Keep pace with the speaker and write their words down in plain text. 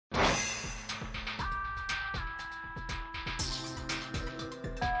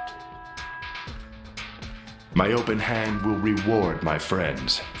My open hand will reward my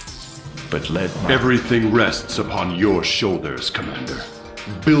friends. But Everything rests upon your shoulders, Commander.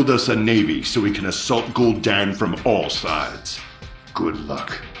 Build us a navy so we can assault Gul'dan from all sides. Good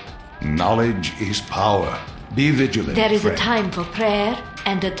luck. Knowledge is power. Be vigilant, There is friend. a time for prayer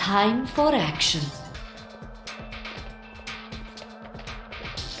and a time for action.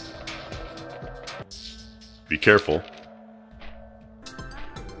 Be careful.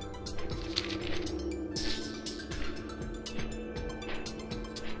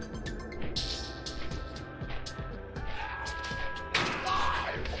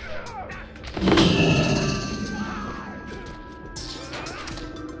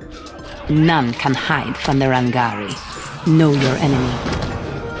 None can hide from the Rangari. Know your enemy.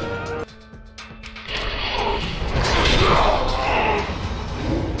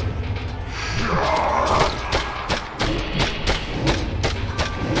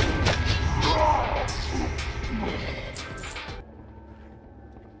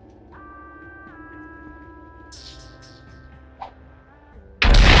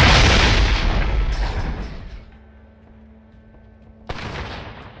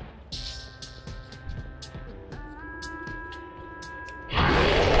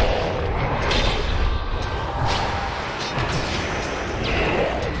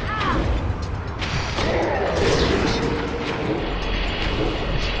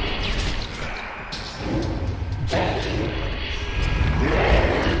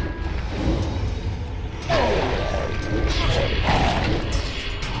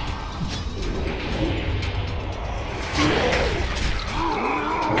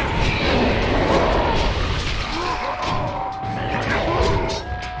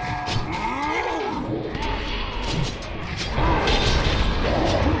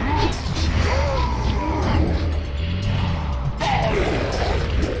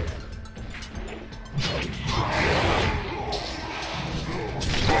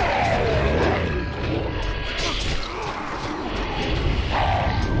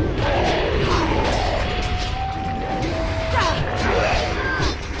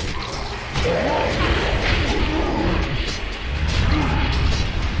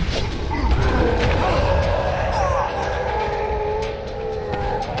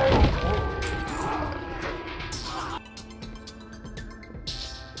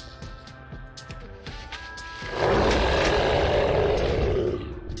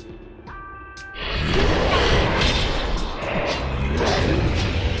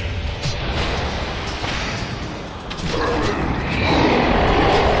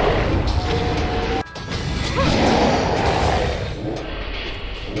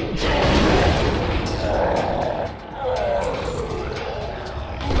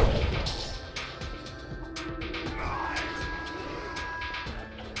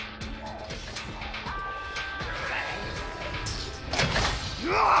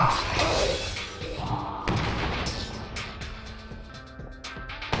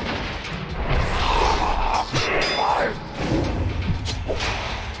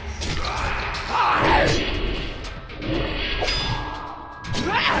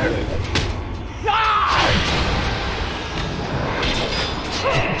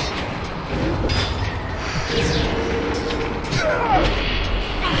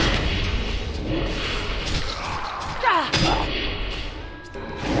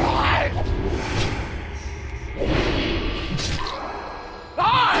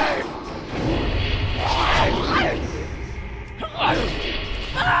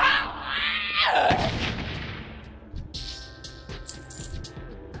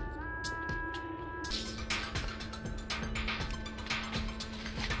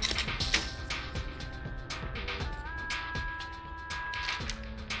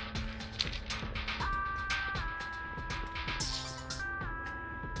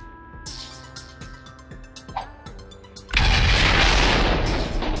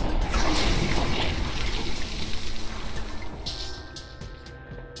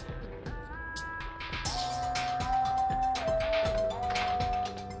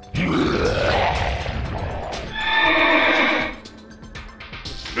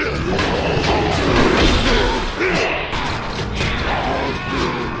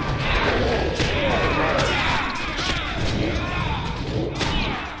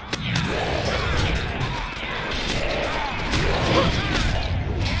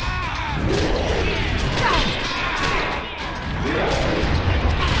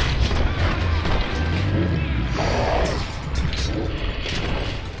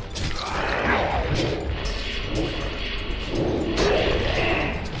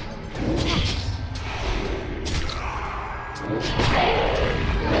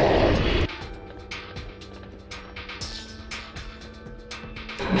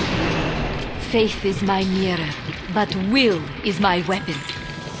 Faith is my mirror, but will is my weapon.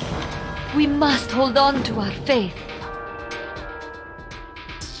 We must hold on to our faith.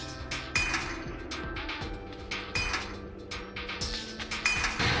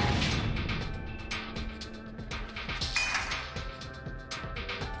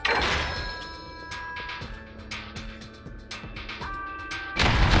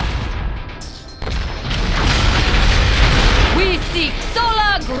 We seek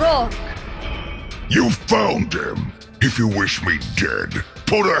Grog. You found him! If you wish me dead,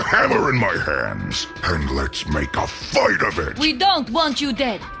 put a hammer in my hands, and let's make a fight of it! We don't want you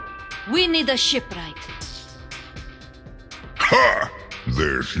dead. We need a shipwright. Ha!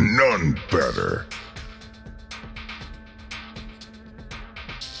 There's none better.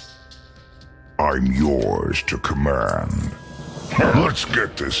 I'm yours to command. Let's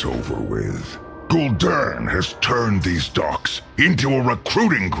get this over with. Gul'dan has turned these docks into a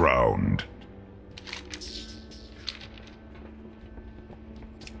recruiting ground.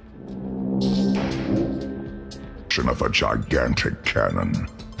 Of a gigantic cannon.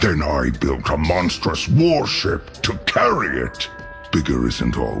 Then I built a monstrous warship to carry it. Bigger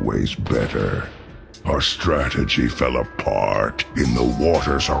isn't always better. Our strategy fell apart in the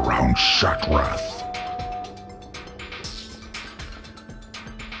waters around Shatrath.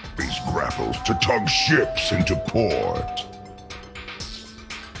 These grapples to tug ships into port.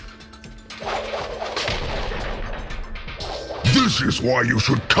 This is why you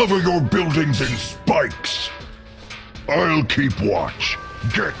should cover your buildings in spikes. I'll keep watch.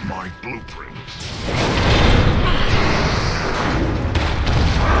 Get my blueprints.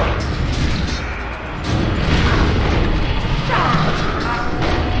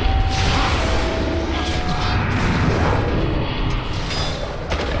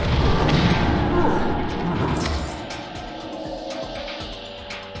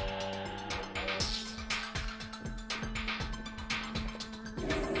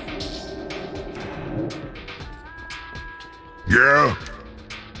 Yeah?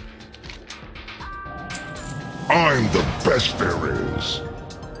 I'm the best there is.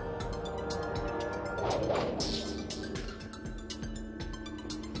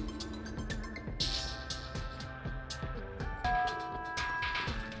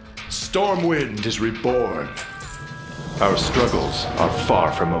 Stormwind is reborn. Our struggles are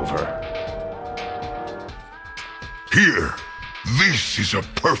far from over. Here, this is a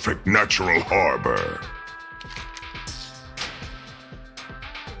perfect natural harbor.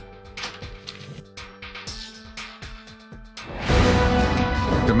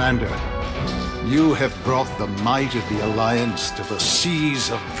 Commander, you have brought the might of the Alliance to the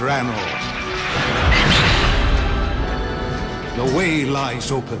seas of Draenor. The way lies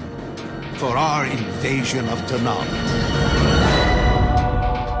open for our invasion of Tanam.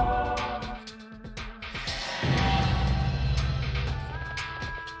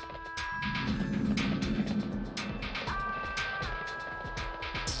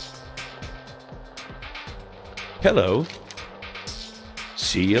 Hello.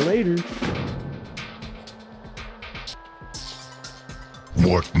 See you later.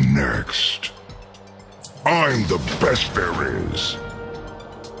 What next? I'm the best there is.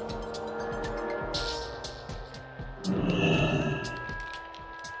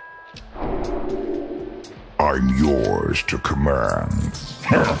 I'm yours to command.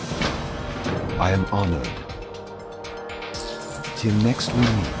 I am honored. Till next we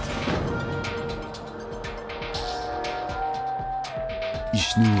meet.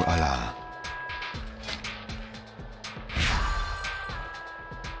 Ishnu Allah.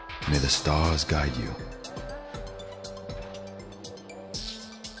 May the stars guide you.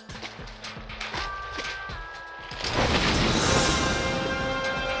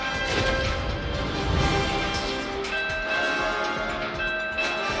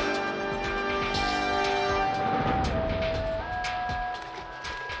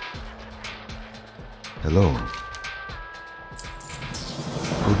 Hello.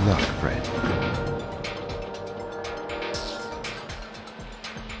 Good luck, friend.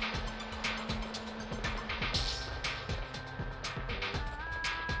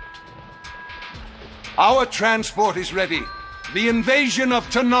 Our transport is ready. The invasion of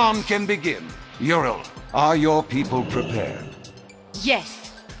Tanam can begin. Ural, are your people prepared?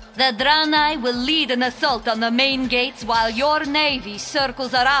 Yes. The Dranei will lead an assault on the main gates while your navy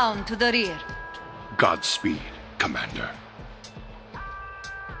circles around to the rear. Godspeed, Commander.